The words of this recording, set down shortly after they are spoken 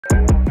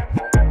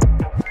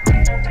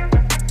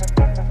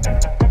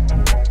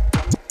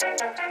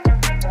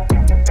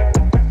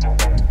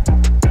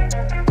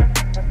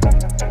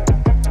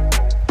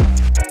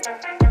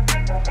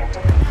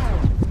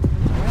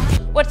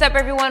What's up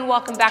everyone,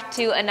 welcome back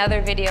to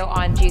another video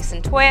on Juice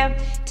and Toya.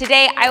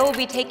 Today I will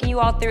be taking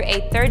you all through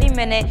a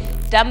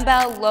 30-minute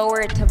dumbbell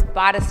lower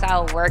Tabata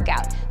style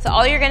workout. So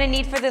all you're gonna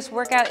need for this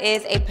workout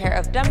is a pair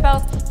of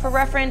dumbbells. For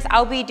reference,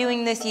 I'll be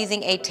doing this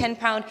using a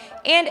 10-pound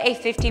and a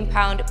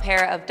 15-pound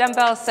pair of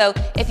dumbbells. So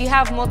if you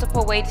have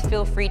multiple weights,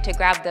 feel free to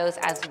grab those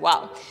as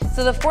well.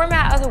 So the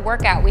format of the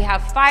workout, we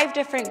have 5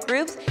 different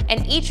groups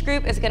and each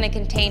group is gonna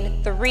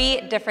contain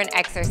 3 different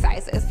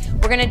exercises.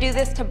 We're gonna do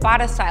this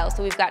Tabata style.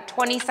 So we've got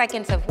 20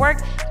 seconds of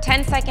work,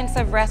 10 seconds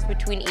of rest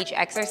between each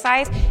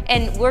exercise,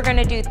 and we're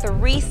gonna do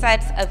 3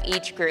 sets of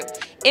each group.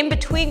 In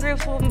between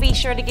groups, we'll be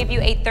sure to give you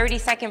a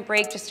 30-second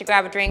break just to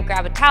grab a drink,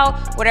 grab a towel,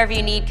 whatever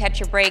you need, catch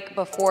your break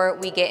before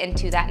we get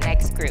into that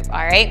next group,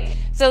 all right?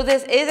 So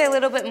this is a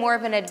little bit more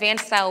of an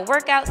advanced style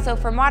workout, so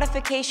for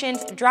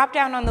modifications, drop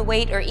down on the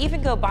weight or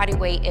even go body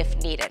weight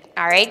if needed,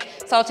 all right?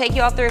 So I'll take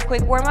you all through a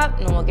quick warm up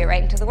and then we'll get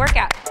right into the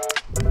workout.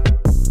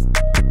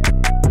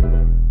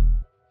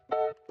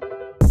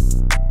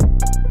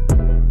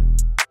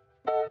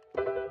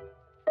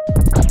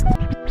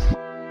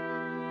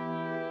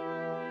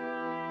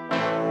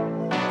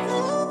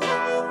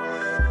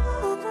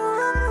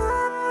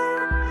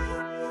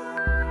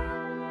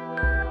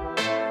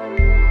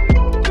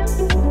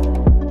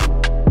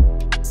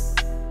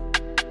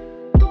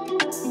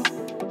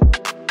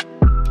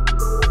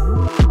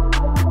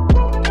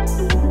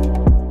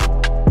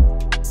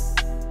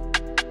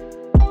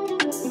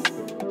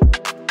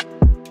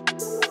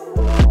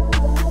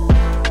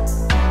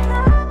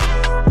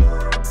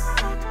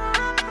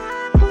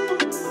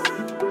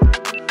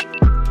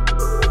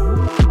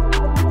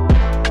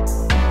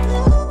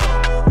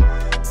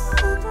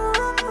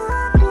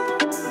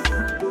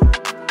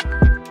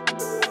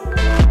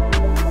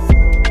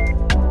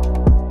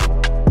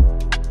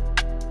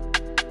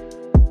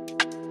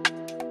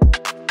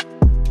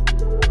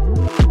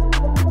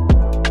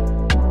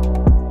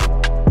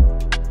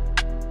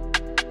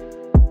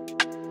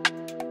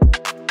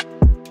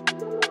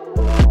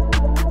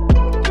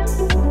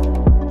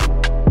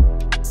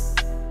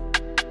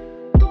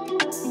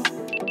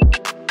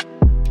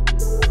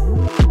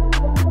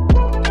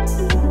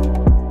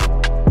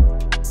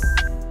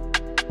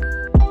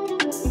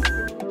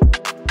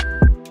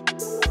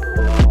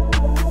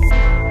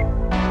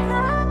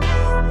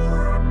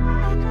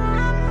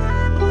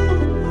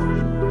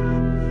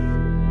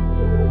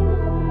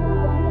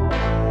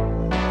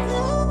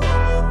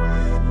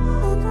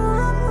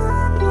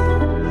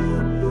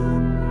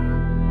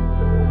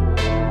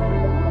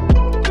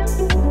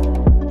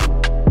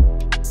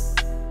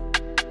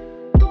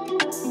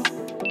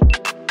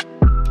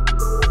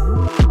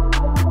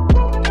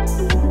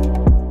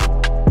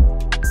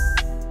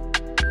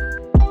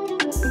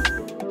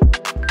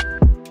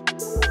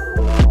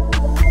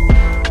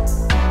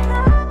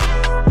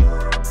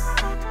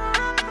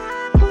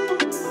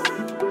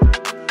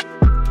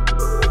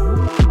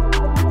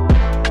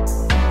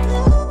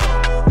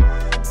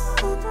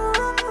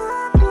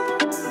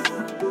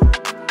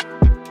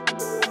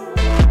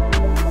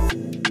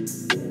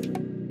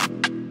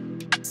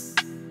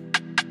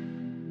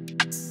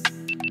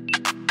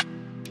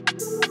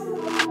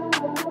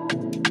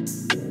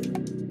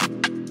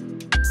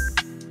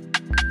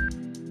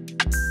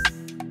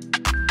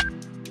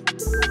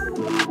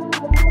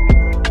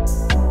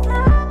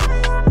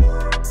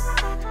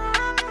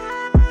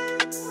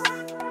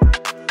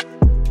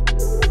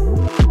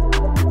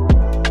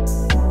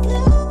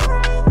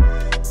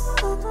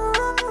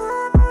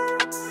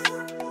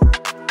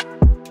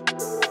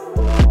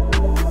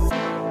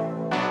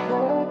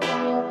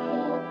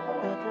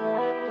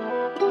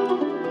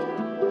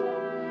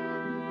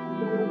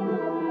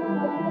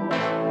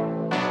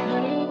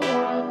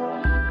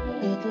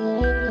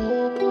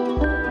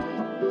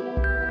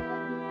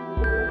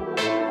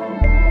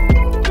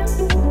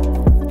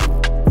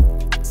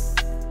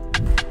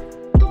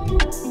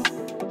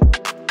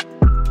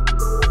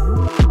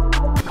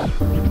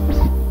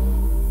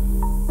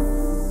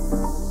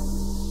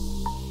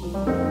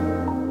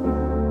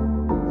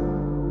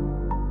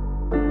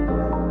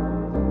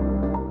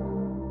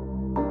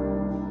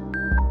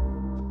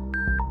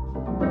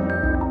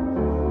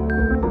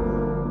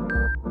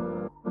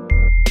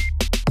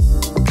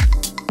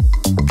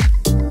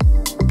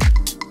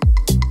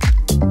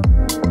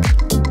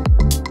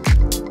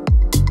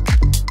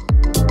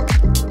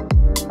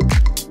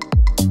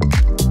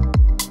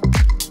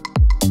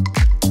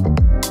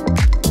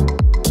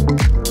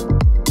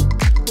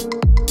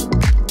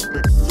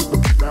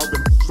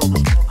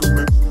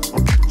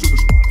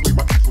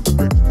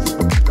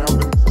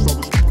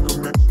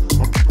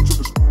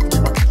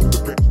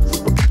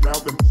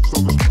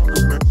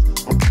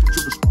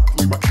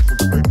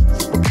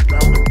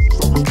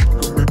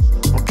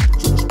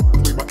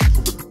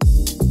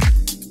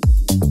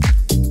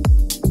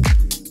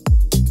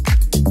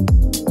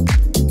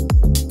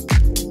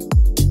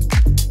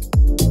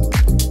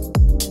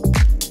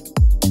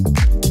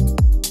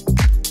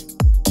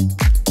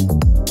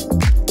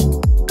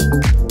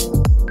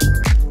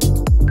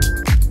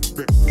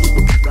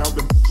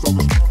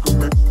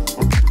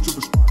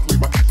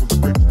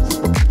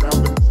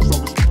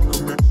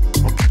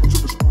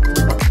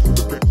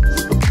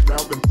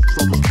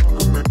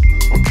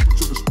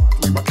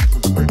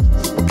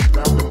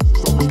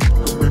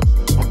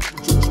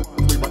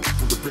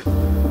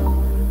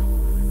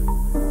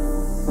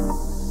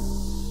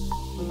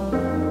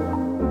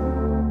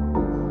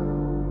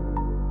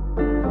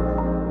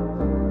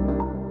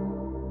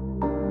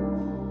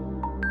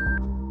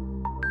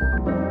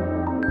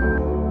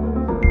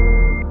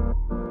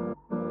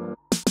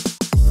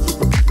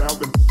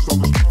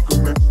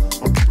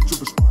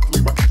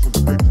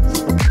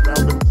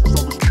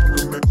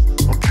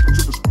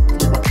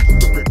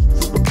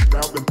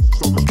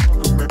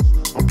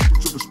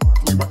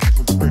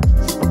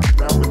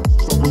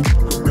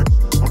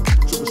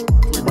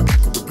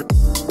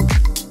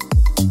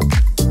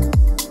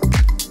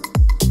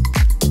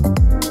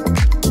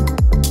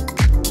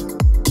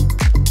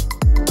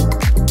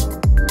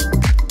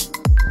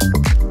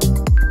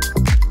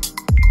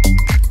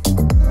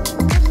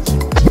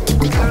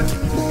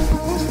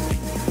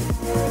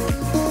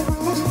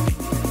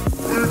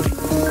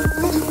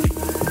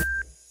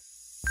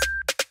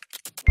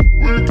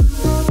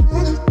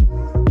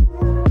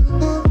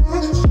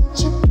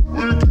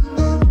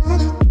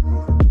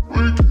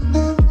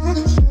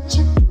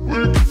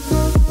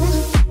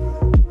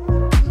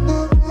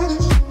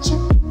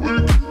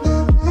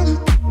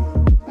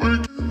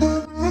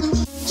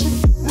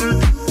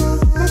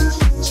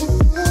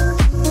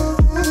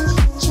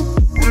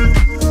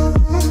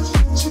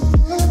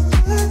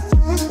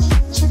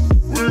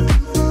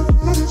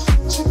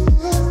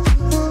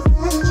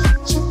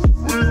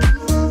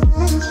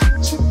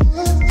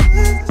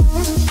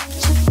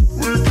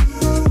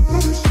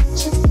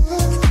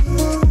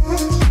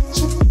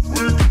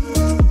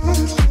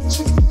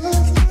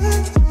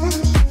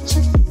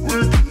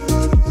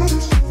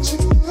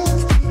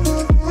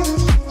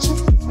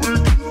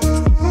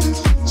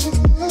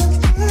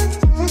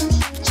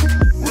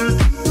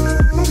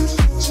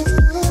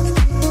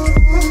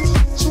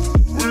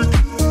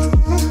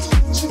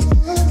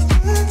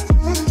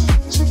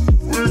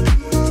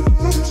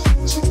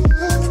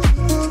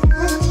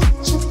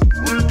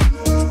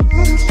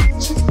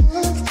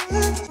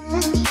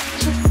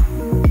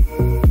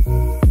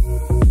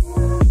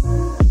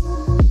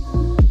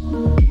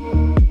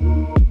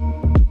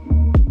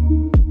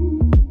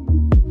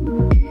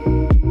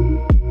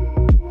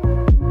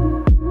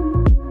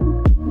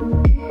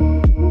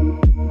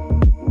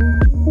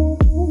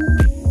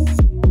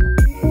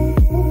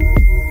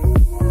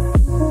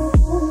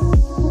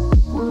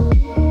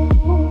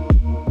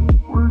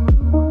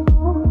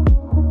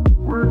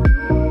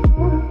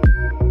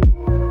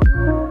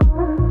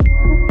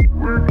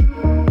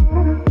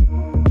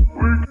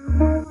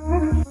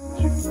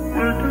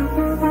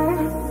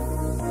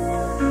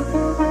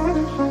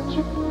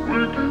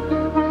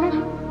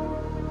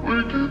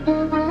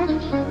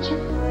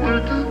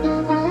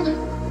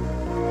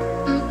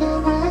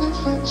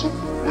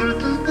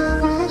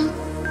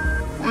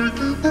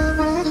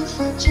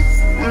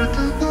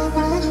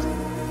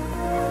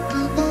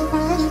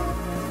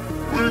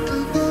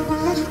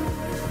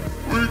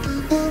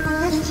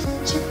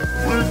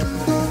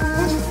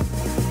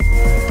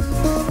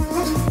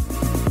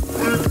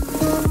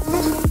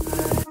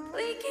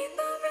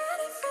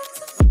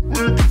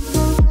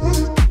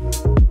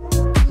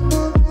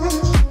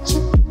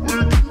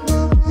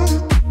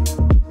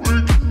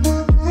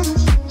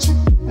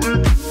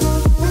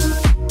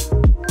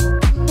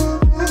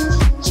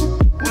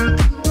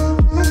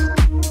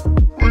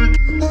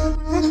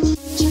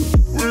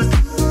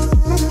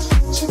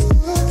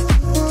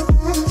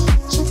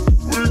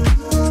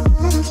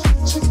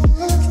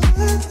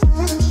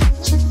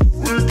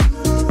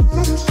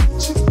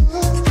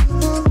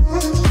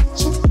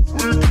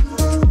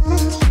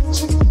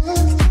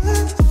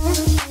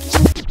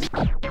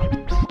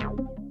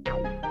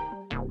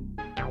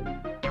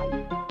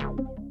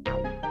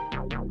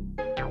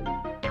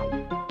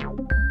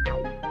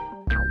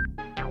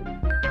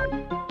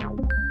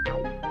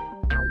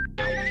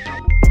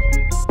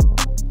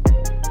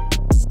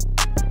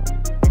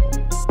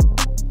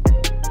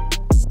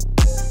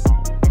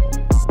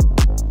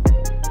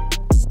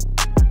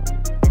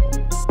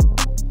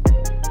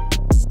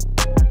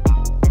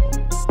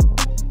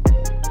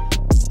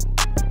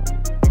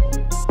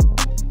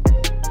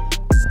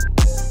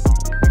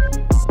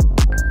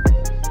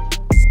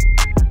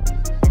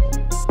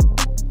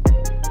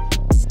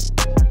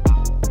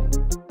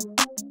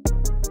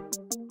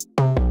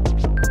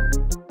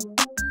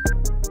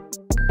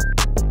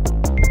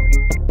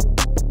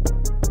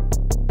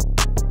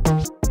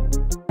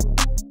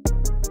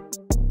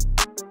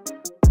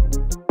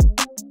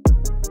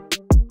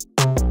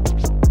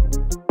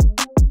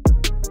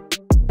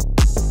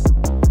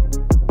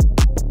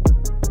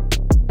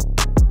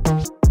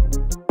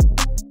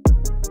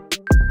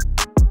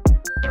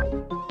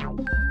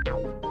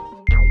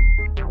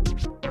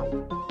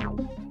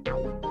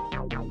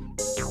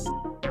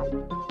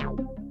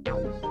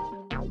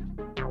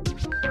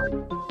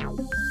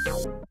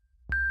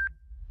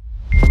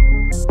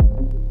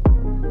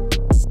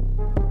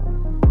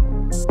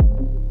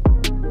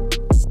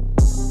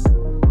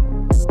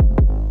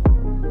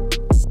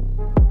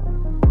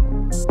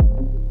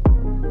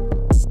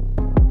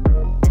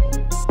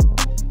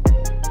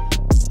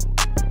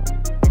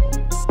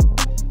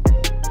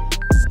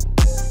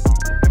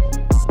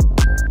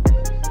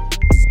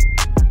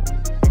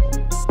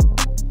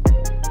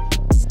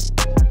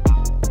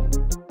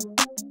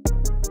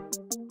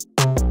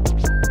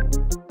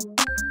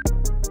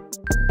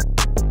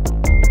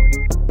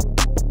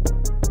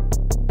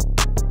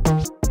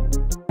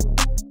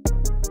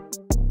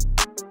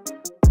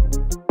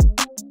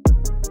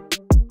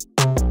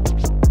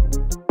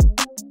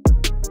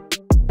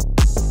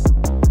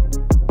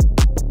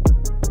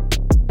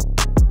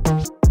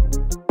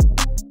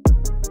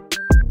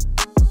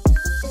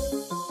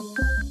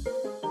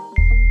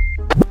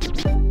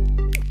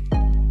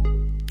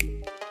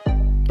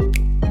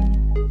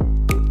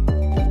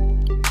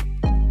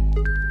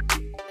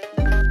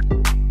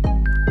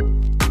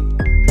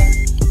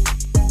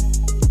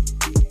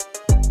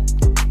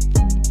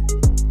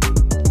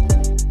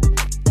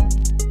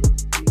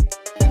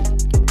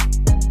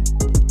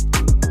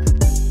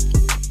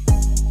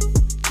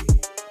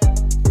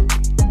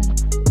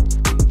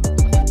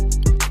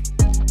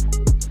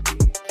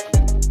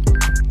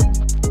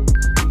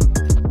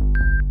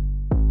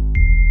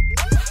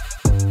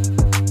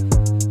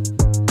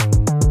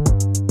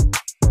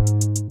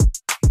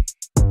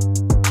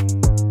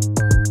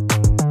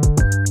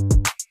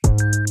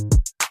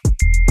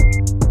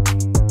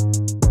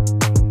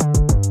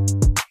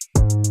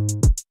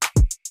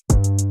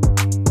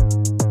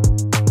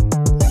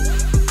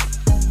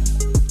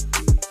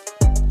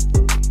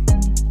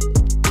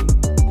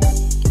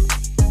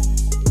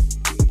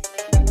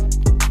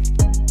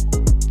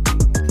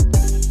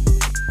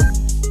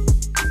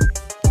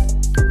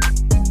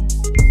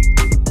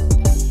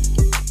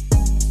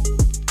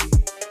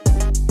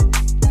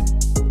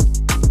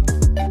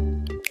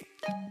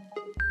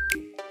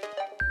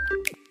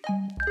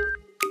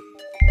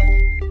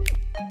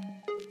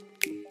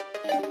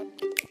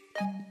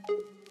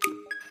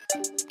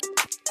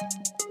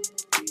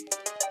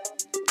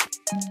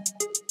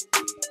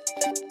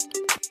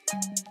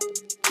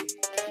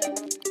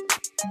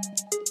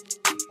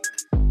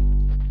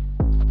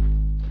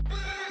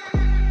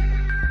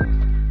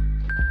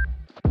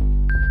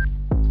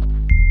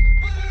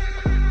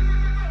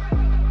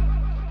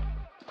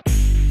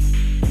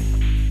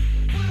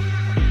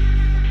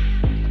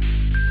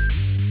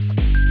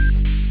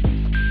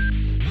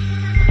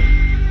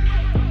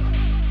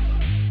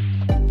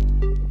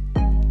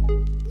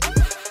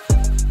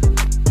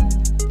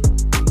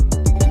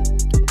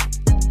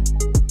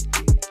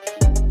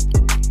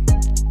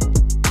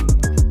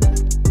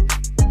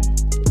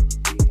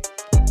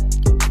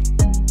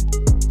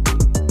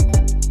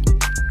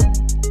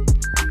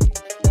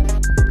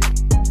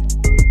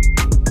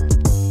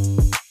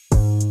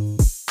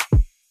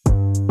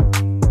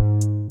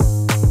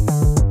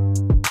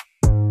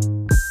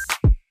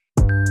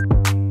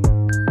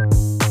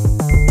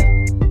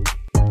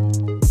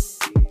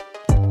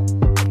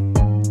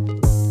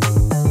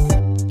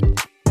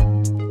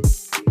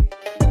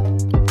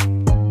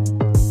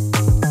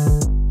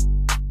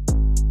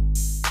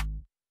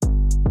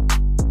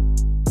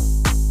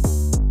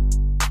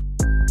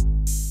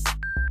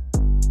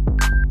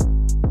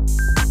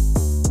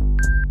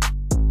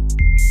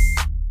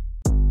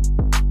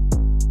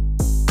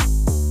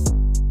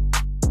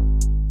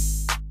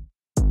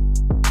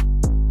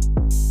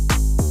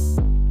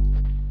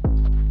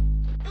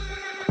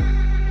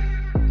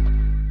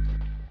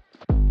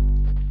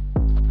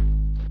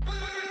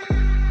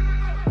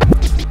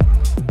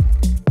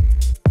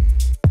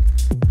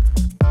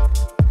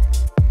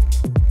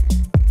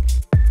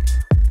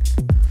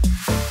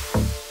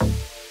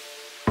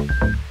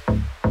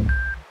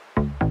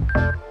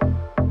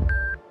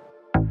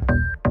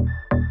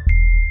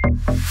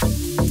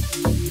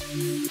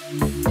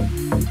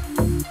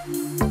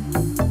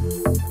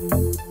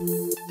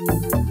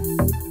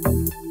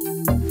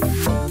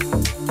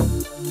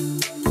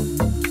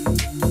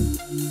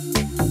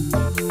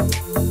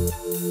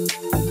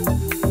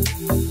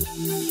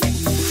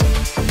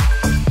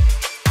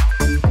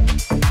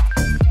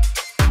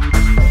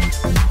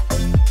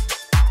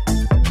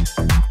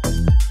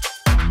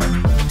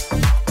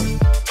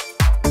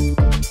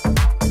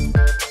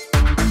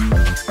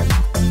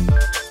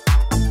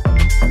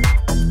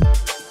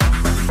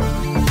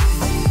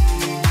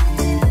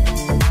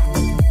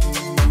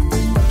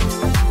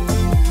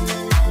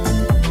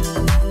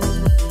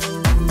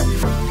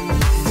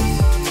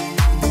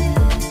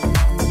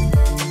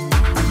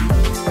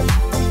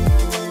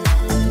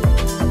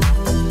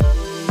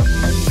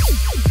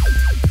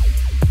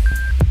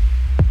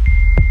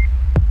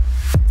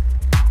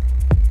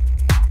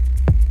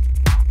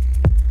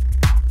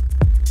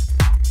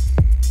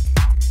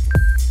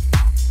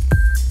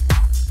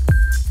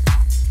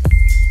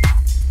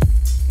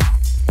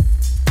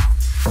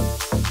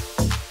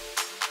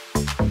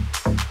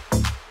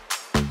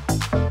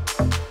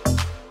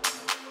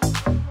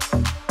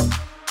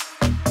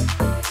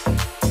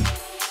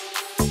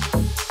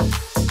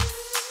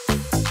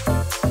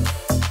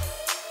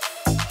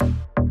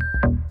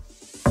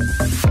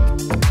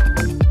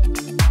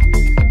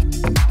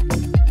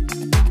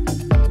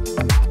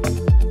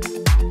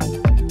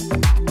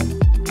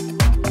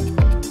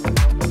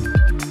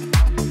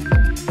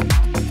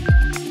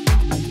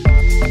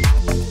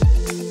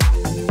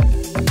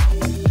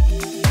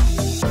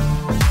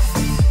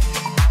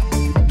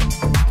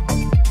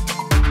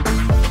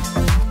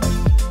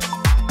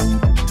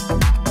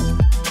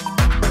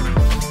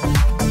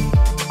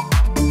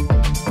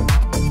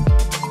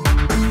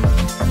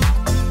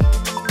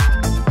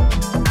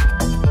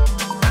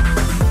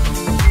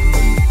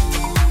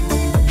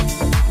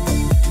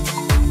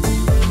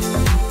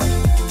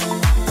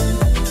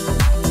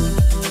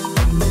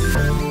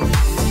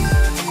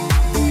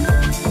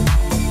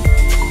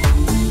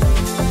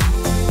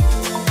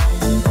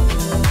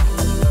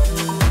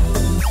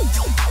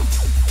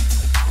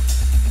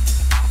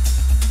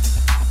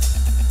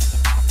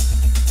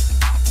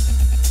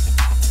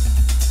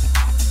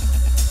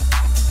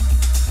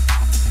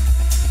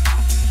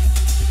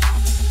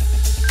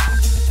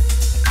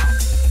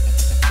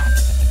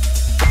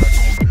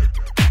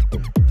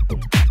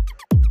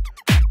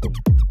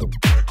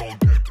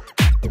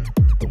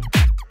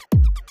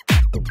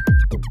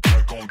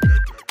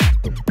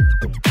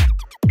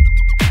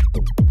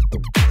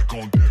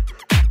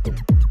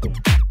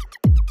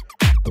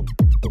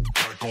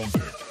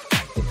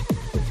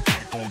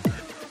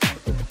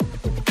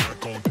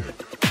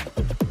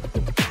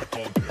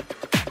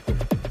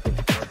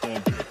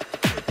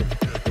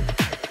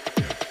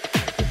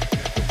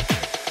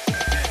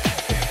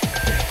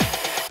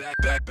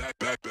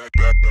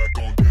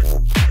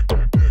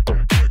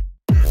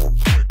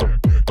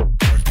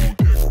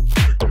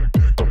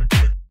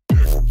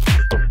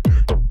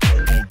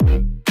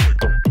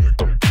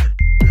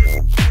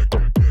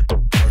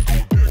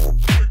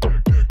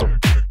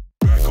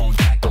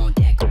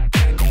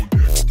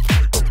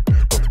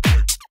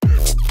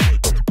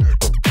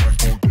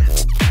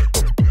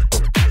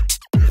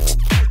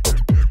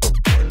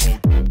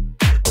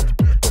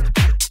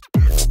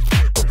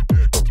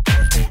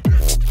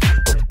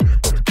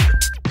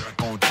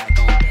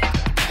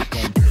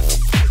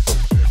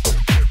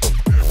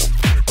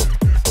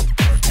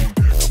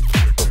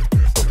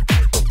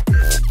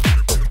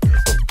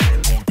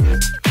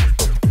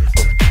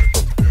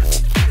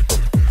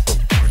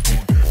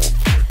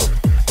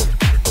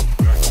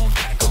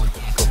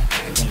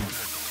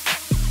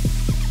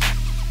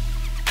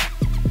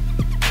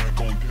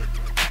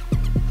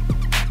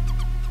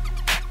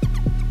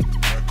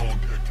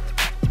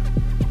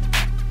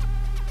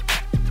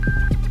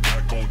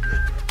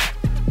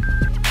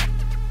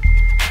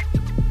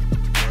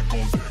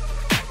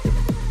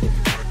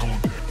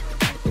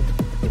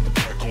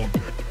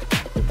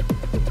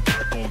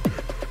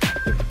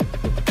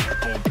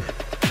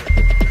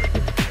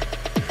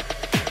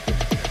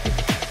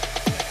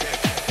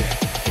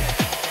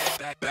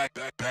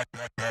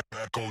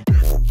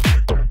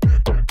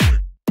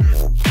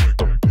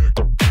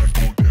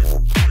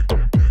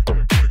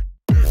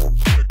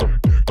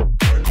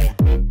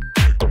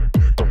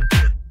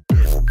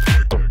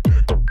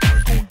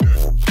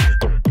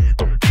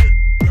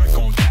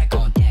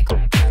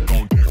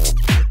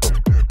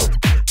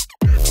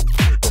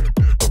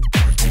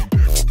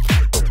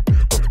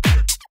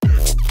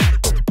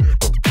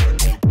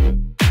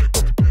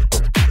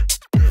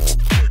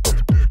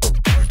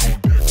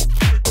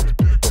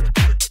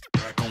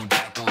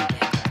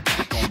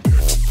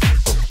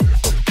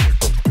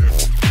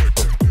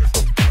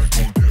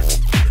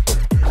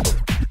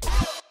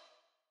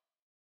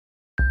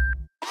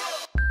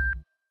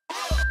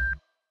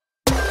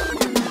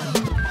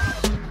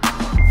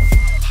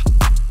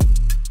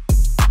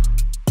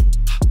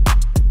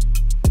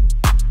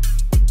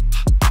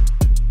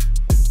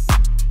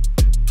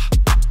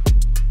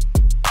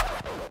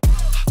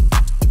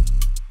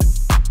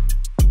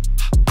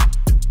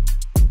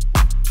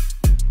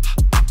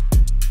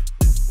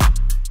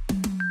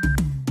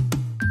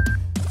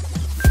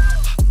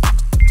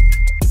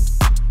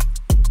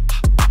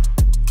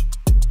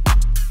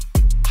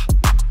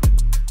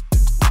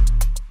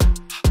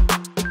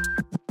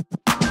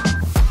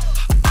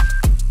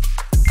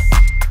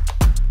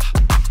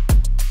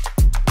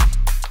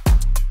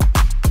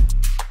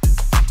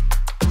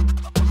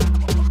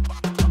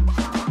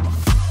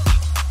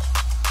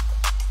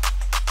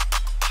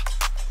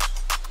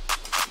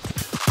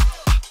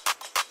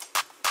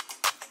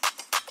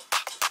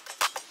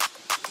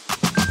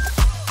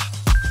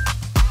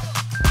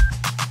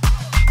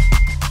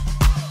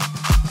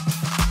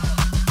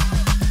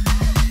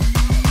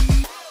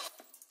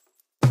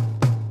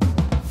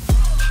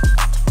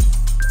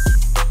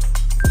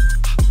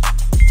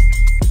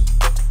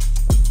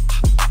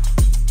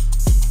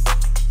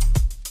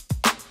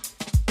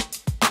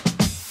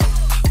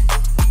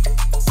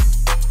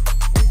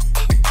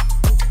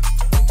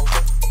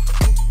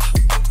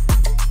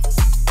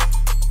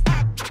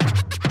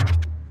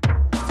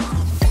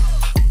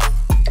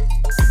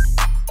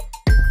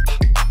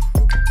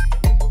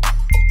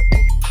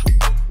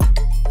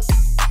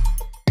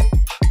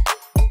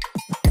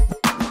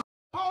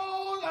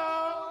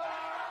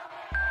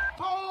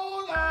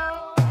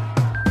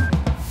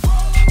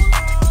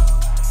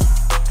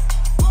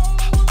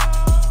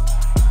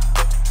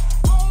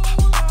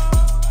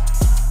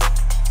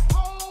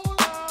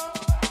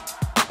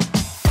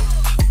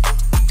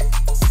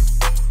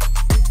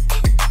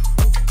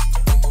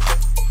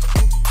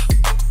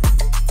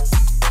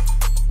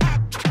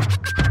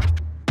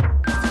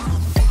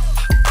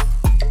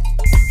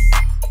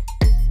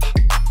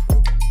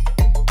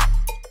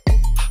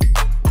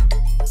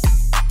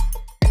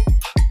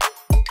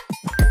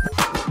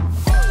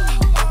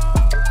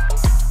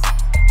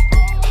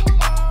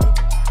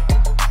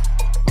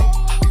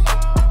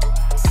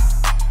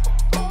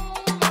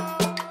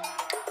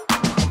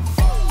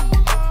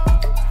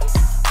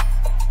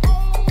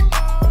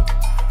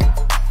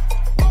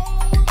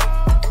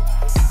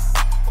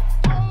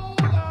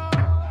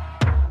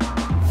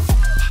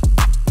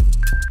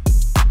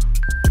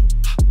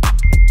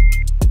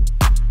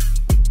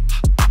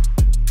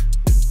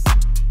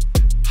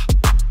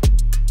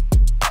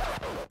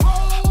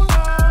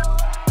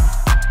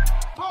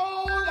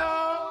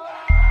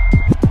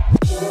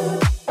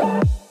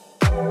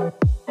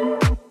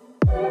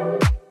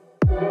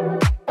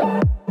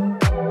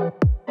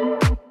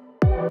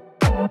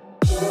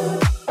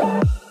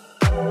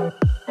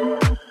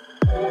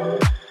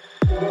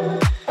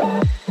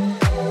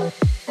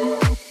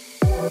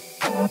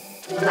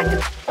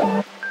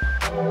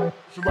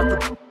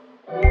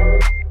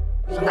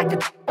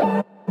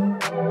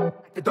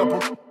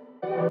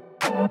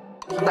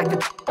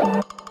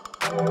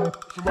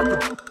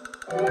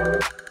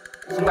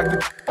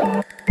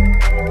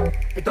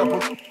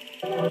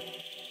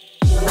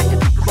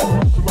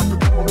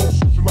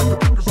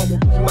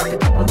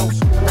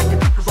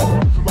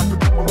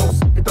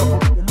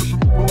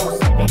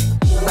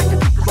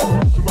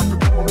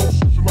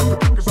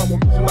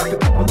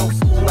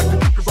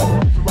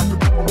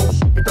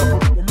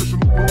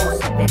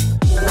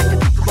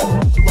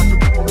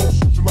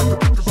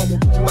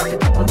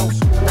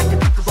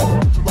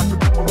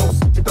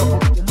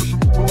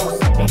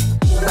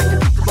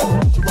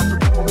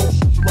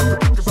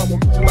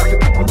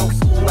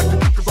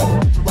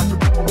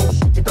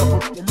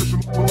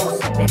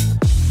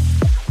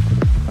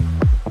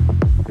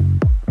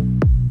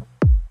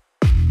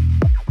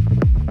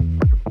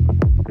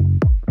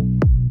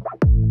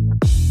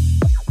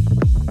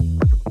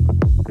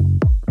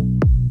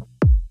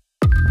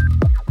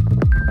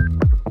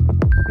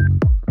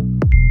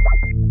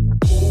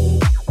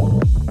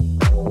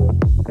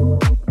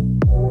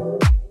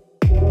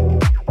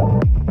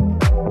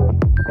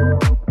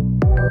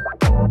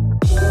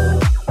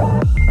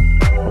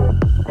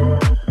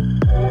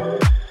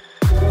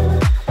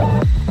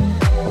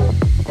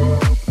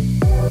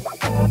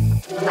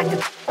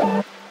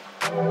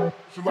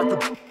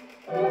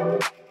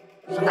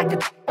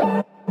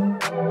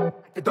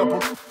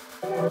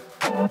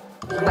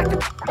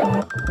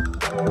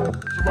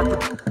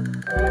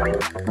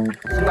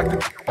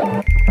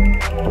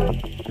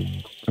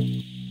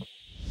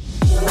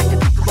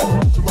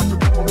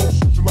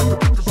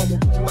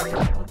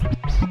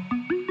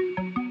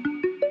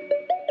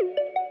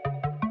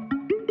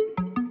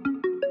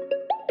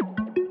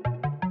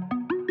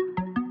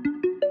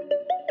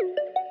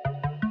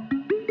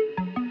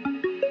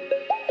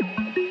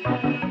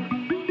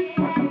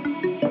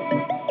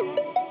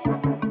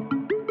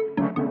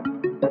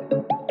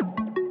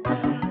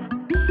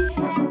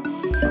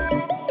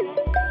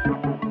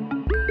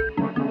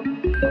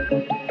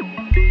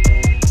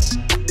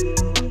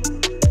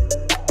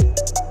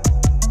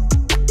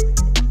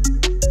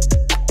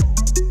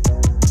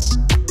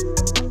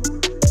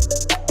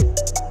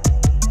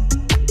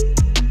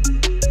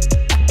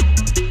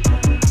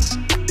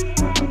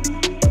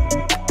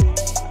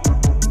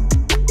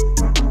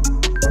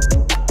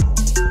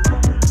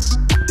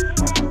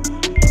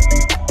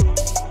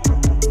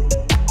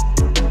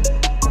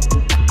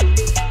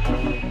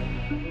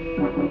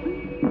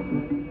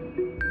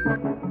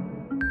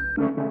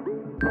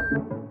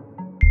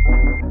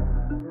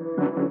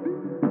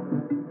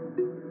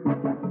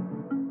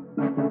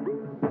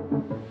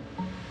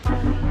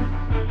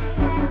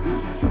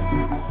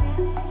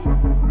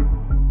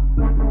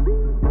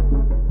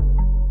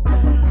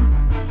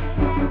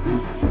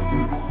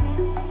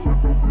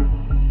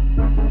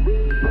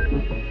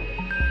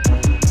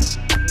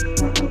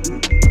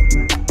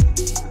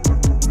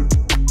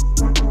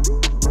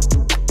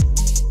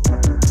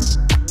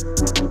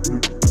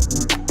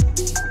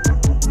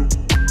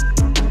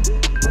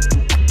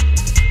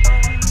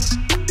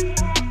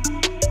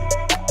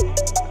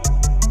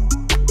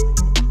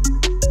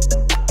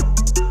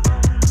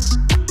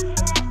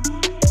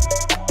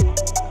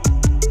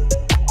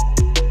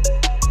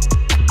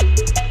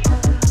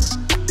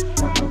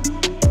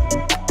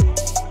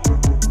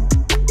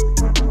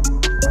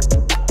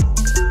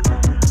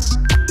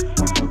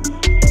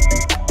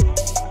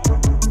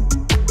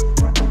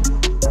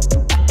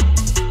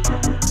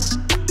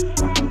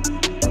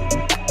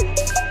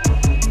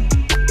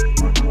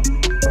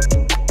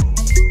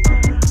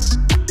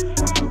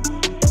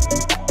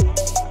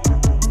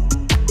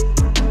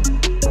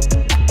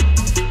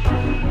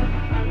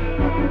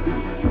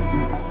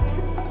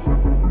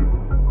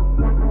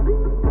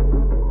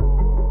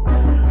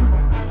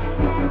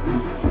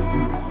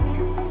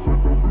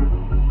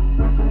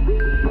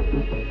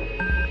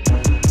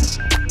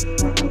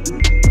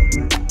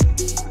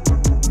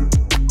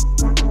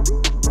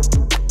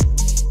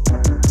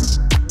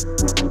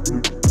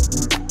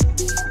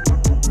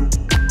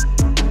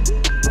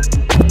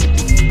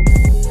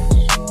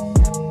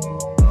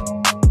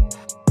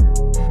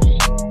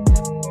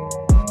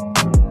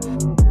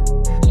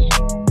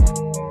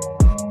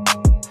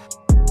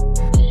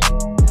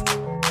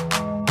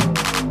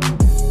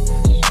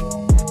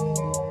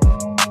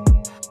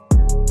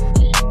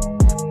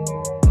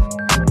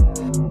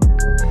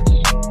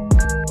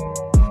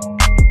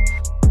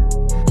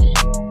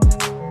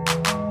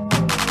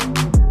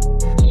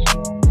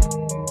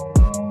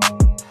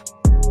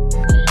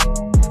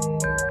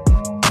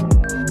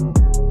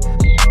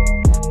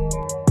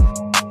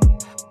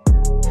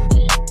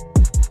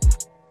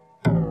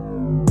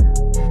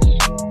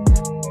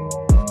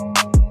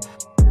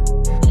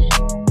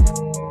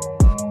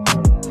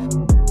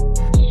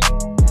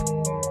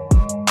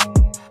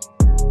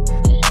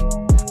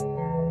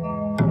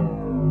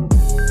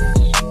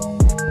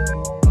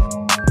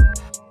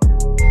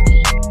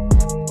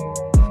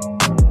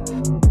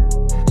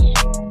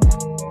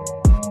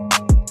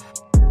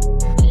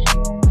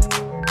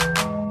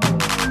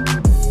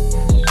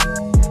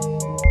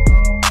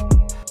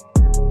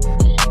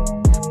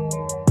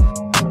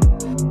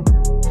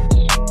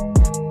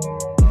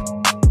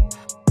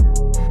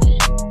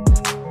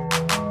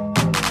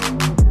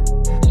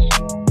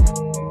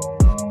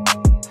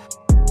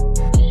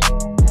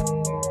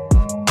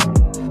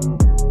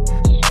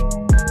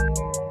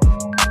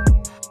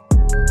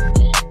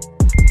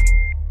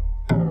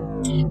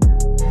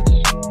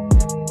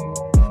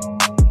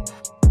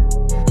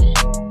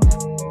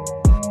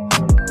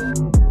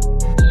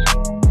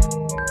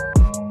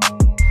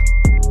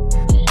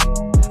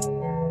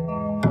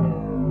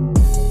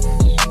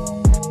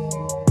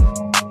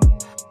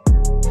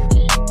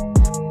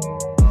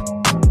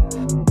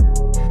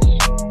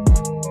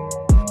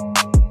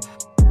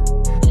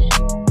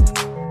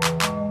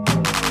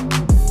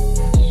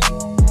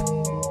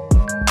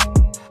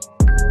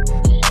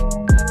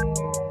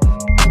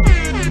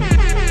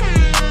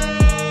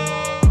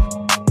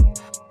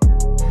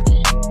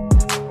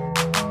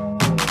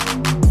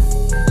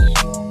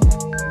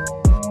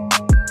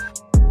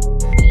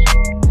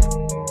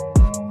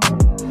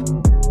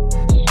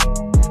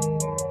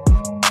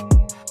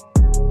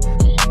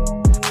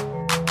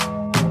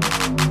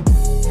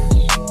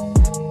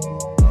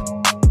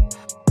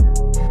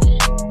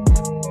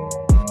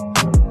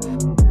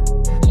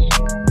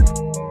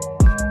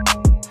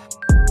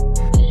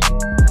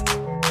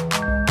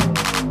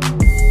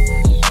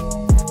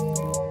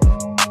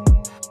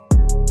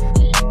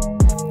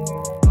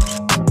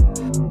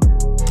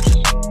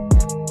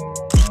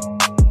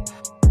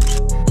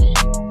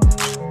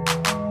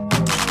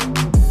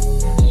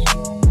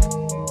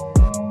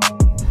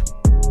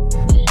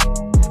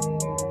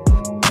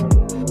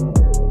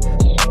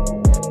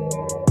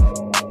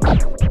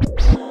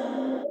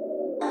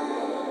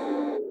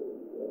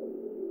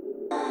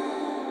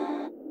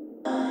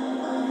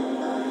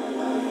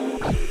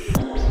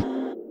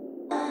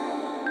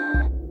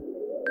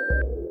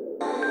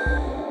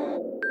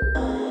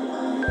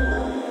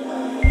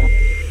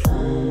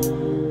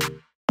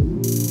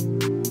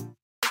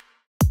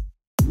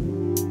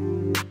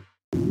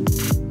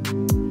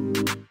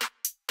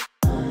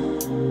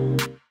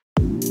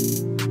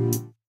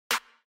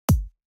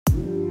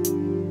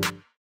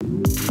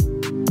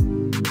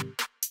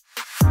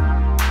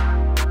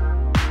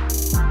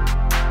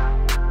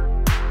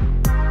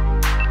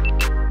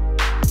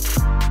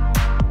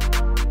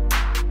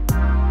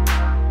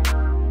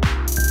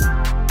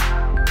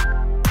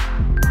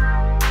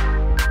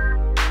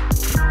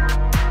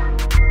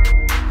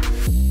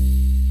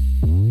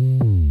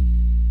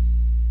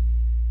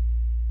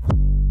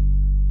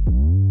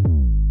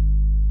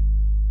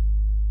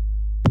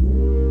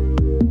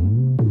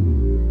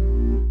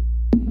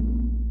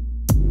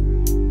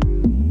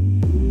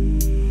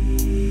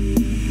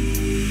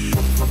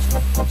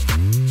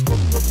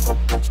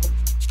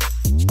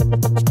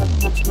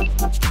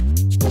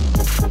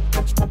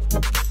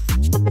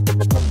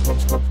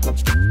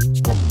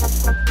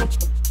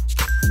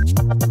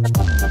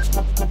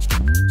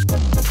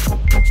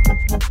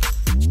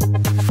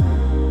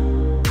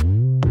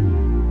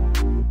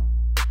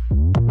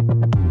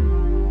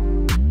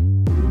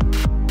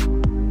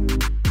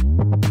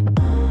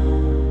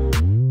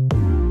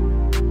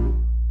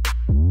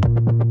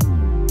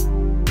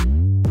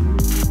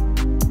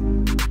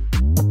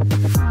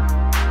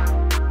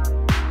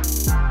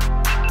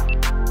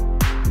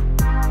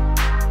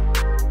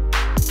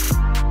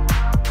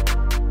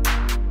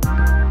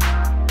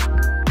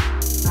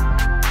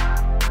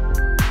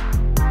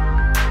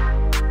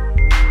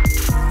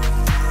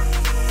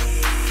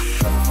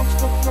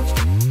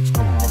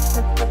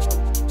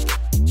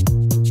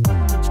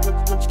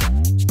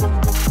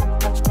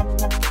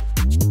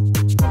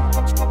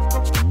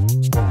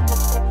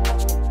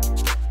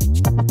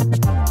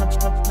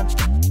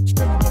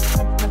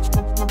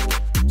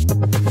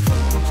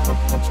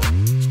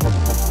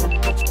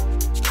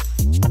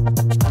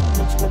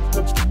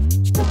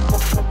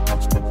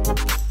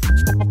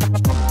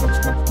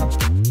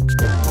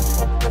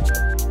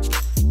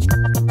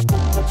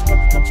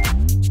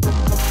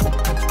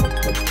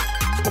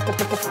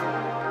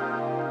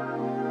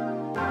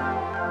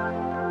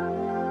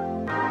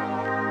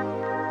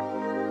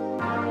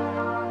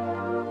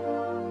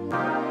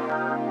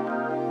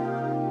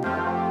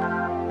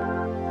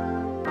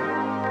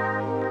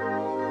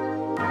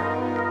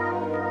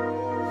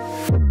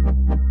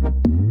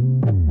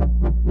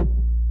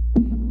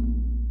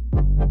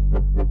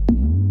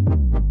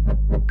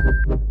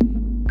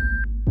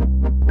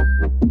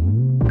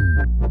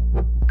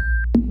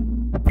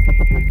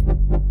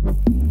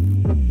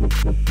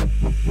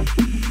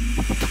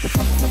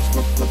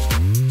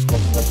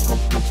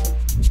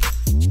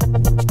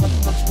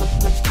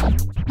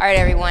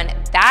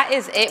 that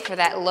is it for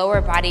that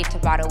lower body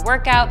Tabata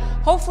workout.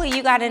 Hopefully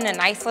you got in a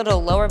nice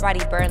little lower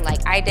body burn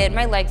like I did.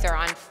 My legs are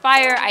on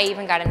fire. I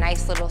even got a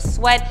nice little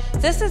sweat.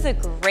 This is a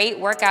great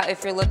workout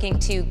if you're looking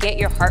to get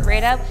your heart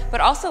rate up,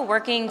 but also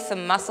working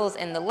some muscles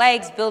in the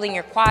legs, building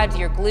your quads,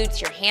 your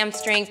glutes, your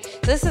hamstrings.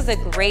 This is a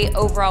great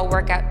overall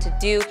workout to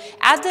do.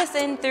 Add this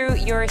in through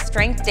your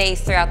strength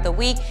days throughout the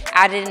week.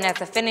 Add it in as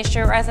a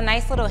finisher or as a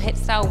nice little HIIT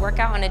style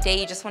workout on a day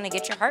you just want to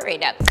get your heart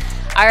rate up.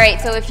 All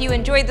right, so if you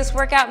enjoyed this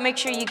workout, make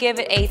sure you give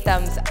it a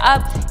thumbs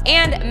up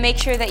and make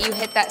sure that you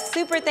hit that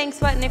super thanks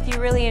button if you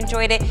really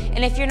enjoyed it.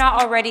 And if you're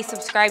not already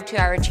subscribed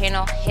to our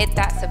channel, hit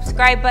that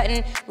subscribe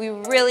button. We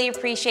really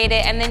appreciate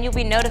it. And then you'll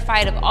be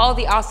notified of all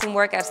the awesome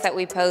workouts that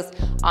we post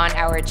on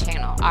our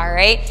channel. All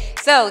right,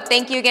 so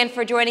thank you again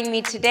for joining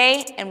me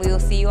today, and we will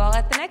see you all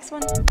at the next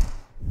one.